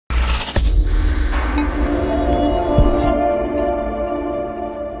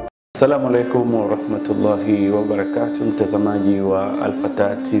Assalamu alaikum wa rahmatullahi wa barakatuh, mtazamaji wa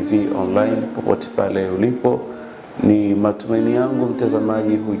Alfatah TV online popote pale ulipo. Ni matumaini yangu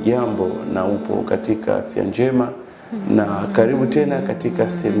mtazamaji hujambo na upo katika afya njema, na karibu tena katika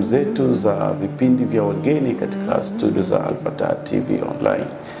sehemu zetu za vipindi vya wageni katika studio za Alfatah TV online.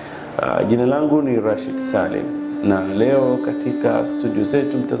 Jina langu ni Rashid Salim, na leo katika studio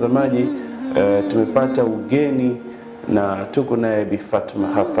zetu mtazamaji tumepata ugeni na tuko naye Bi Fatma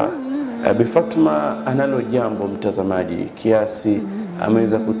hapa. Bi Fatma analo jambo mtazamaji, kiasi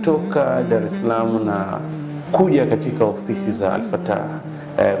ameweza kutoka Dar es Salaam na kuja katika ofisi za Alfatah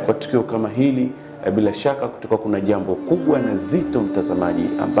kwa tukio kama hili. Bila shaka kutoka kuna jambo kubwa na zito mtazamaji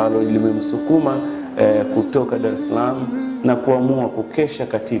ambalo limemsukuma kutoka Dar es Salaam na kuamua kukesha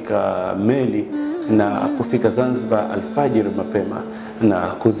katika meli na kufika Zanzibar alfajiri mapema na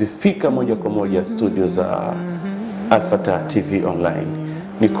kuzifika moja kwa moja studio za Alfatah TV online.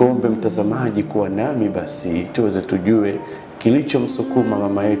 Nikuombe mtazamaji kuwa nami basi tuweze tujue kilichomsukuma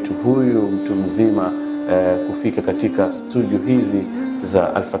mama yetu huyu mtu mzima kufika katika studio hizi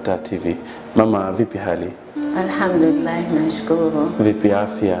za Alfatah TV. Mama, vipi hali? Alhamdulillah, nashukuru. Vipi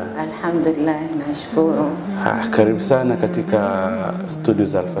afya? Alhamdulillah, nashukuru. Karibu sana katika studio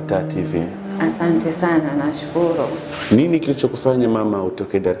za Alfatah TV. Asante sana, nashukuru. Nini kilichokufanya mama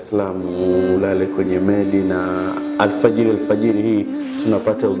utoke Dar es Salaam ulale kwenye meli na alfajiri hii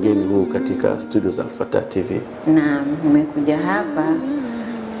tunapata ugeni huu katika studio za Alfatah TV? Naam, nimekuja hapa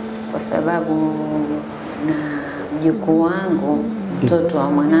kwa sababu na mjukuu wangu, mtoto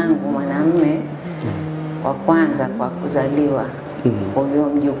wa mwanangu mwanamume wa kwanza kwa kuzaliwa. Huyo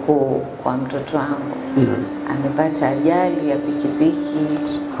mjukuu kwa mtoto wangu amepata ajali ya pikipiki.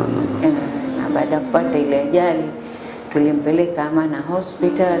 Subhanallah. Na baada ya kupata ile ajali tulimpeleka Amana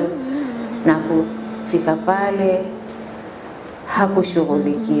Hospital, na kufika pale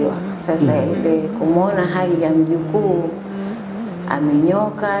hakushughulikiwa. Sasa ile kumuona hali ya mjukuu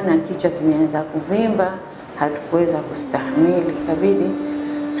amenyoka na kichwa kimeanza kuvimba, hatukuweza kustahimili, ikabidi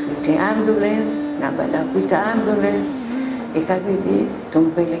tuite ambulance, na baada ya kuita ambulance ikabidi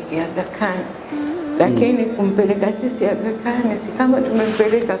tumpeleke Aga Khan. Lakini kumpeleka sisi Aga Khan si kama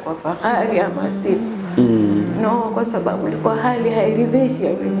tumempeleka kwa fahari ama sifa. No, kwa sababu ilikuwa hali hairidhishi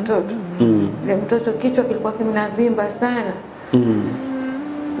ya yule mtoto. Yule mtoto kichwa kilikuwa kinavimba sana.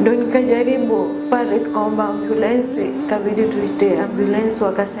 Ndio nikajaribu pale, tukaomba ambulance, ikabidi tuite ambulance,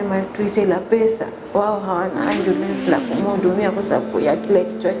 wakasema tuite la pesa. Wao hawana ambulance la kumhudumia kwa sababu ya kile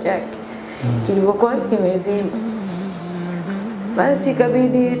kichwa chake kilivyokuwa kimevimba. Basi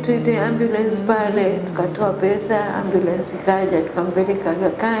ikabidi tuite ambulance pale, tukatoa pesa, ambulance ikaja, tukampeleka Aga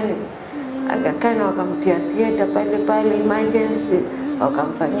Khan. Aga Khan wakamtia theater pale emergency,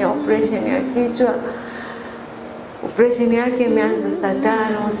 wakamfanyia operation ya kichwa. Operation yake imeanza saa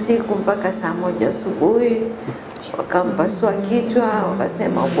 5 usiku mpaka saa 1 asubuhi. Wakampasua kichwa,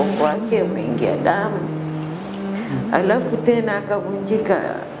 wakasema ubongo wake umeingia damu. Alafu tena akavunjika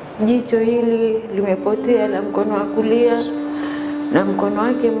jicho, hili limepotea la mkono wa kulia, na mkono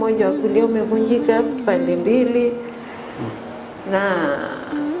wake mmoja wa kulia umevunjika pande mbili. Na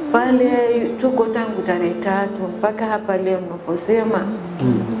pale tuko tangu tarehe 3 mpaka hapa leo ninaposema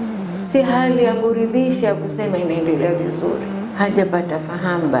si hali ya kuridhisha kusema inaendelea vizuri. Hajapata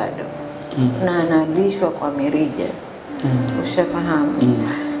fahamu bado. Na analishwa kwa mirija. Ushafahamu.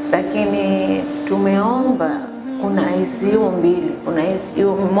 Lakini tumeomba, kuna ICU 2, kuna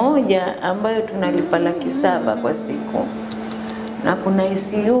ICU moja ambayo tunalipa Laki7 kwa siku, na kuna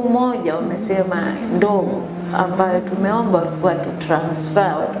ICU moja wamesema ndogo ambayo tumeomba watu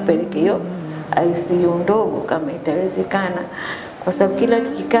transfer, watupeleke hiyo ICU ndogo kama itawezekana, kwa sababu kila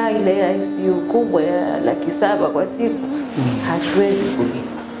tukikaa ile ICU kubwa ya Laki7 kwa siku hatuwezi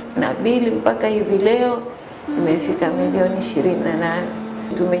kulipa. Na bili mpaka hivi leo imefika milioni 28.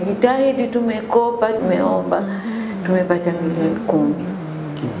 Tumejitahidi, tumekopa, tumeomba, tumepata milioni 10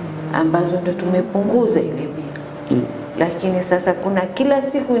 ambazo ndo tumepunguza ile bili. Lakini sasa kuna kila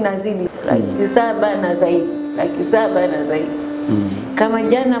siku inazidi Laki7 na zaidi, Laki7 na zaidi. Kama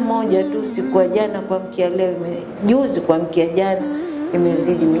jana moja tu, siku ya jana kwa mkia leo, juzi kwa mkia jana,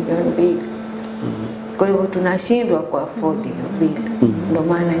 imezidi milioni 2. Kwa hivyo tunashindwa kwa afford hiyo bili. Ndio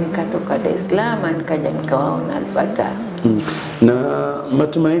maana nikatoka Dar es Salaam nikaja nikawaona Alfatah. Na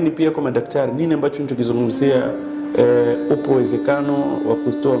matumaini pia kwa madaktari, nini ambacho nitakizungumzia? Upo uwezekano wa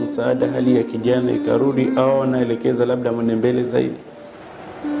kutoa msaada hali ya kijana ikarudi, au wanaelekeza labda mwende mbele zaidi?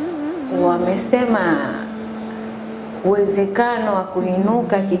 Wamesema uwezekano wa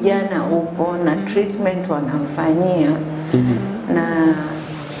kuinuka kijana upo na treatment wanamfanyia. Na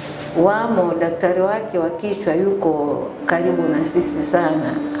wamo daktari wake wa kichwa yuko karibu na sisi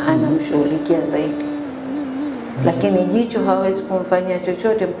sana, anamshughulikia zaidi. Lakini jicho hawezi kumfanyia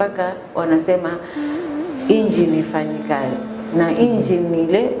chochote mpaka wanasema injini ifanye kazi, na injini ni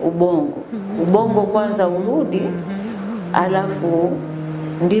ile ubongo. Ubongo kwanza urudi, alafu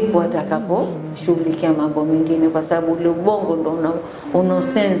ndipo atakaposhughulikia mambo mengine, kwa sababu ule ubongo ndo una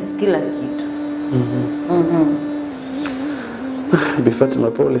sense kila kitu. Bi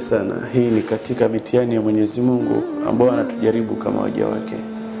Fatuma, pole sana. Hii ni katika mitihani ya Mwenyezi Mungu ambao anatujaribu kama waja wake.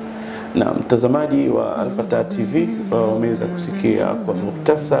 Na mtazamaji wa Alfatah TV wameweza kusikia kwa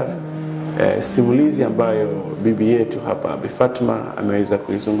muhtasar simulizi ambayo bibi yetu hapa Bi Fatuma ameweza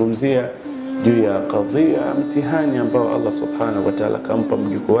kuizungumzia juu ya kadhia mtihani ambao Allah Subhanahu wa Ta'ala kampa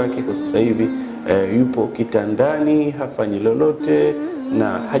mjukuu wake. Kwa sasa hivi yupo kitandani, hafanyi lolote na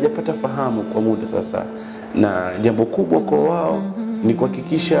hajapata fahamu kwa muda sasa, na jambo kubwa kwa wao ni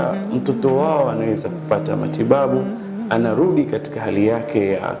kuhakikisha mtoto wao anaweza kupata matibabu, anarudi katika hali yake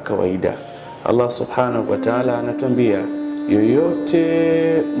ya kawaida. Allah Subhanahu wa Ta'ala anatuambia, yoyote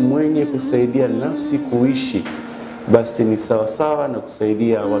mwenye kusaidia nafsi kuishi basi ni sawa sawa na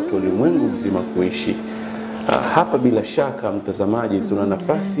kusaidia watu ulimwengu mzima kuishi. Hapa bila shaka mtazamaji, tuna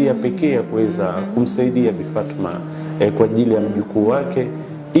nafasi ya pekee ya kuweza kumsaidia Bi Fatuma kwa ajili ya mjukuu wake,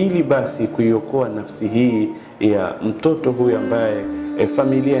 ili basi kuiokoa nafsi hii ya mtoto huyu ambaye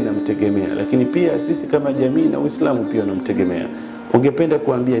familia inamtegemea, lakini pia sisi kama jamii na Uislamu pia unamtegemea. Ungependa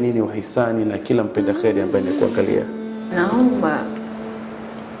kuambia nini wahisani na kila mpenda kheri ambaye anakuangalia? Naomba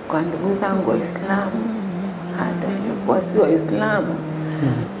kwa ndugu zangu Waislamu, hata wasi Waislamu,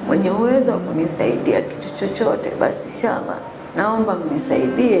 mwenye uwezo wa kunisaidia kitu chochote, basi inshallah naomba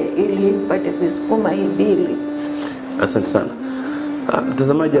mnisaidie ili nipate kusukuma hii bili. Asante sana.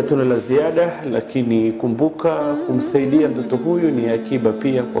 Mtazamaji, hatuna la ziada, lakini kumbuka kumsaidia mtoto huyu ni akiba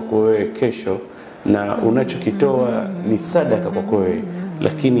pia kwa wewe kesho, na unachokitoa ni sadaka kwa wewe,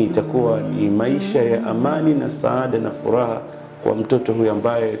 lakini itakuwa ni maisha ya amani na saada na furaha kwa mtoto huyu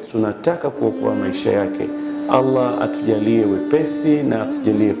ambaye tunataka kuokoa maisha yake. Allah atujalie wepesi na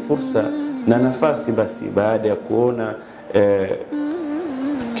atujalie fursa na nafasi, basi baada ya kuona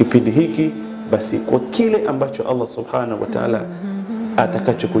kipindi hiki, basi kwa kile ambacho Allah Subhanahu wa Ta'ala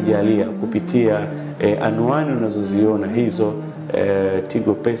atakachokujalia kupitia anwani unazoziona hizo,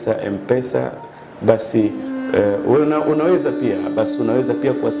 Tigo Pesa, M-Pesa, basi unaweza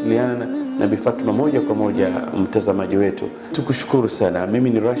pia kuwasiliana na Bi Fatuma moja kwa moja, mtazamaji wetu. Tukushukuru sana. Mimi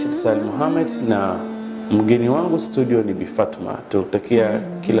ni Rashid Salim Muhammad na mgeni wangu studio ni Bi Fatuma. Tukutakia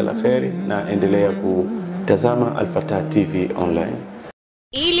kila la kheri na endelea kutazama Alfatah TV online.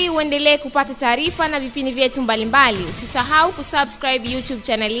 Ili uendelee kupata taarifa na vipindi vyetu mbalimbali, usisahau kusubscribe YouTube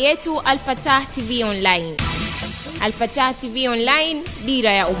channel yetu Alfatah TV Online. Alfatah TV Online, dira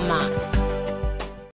ya umma.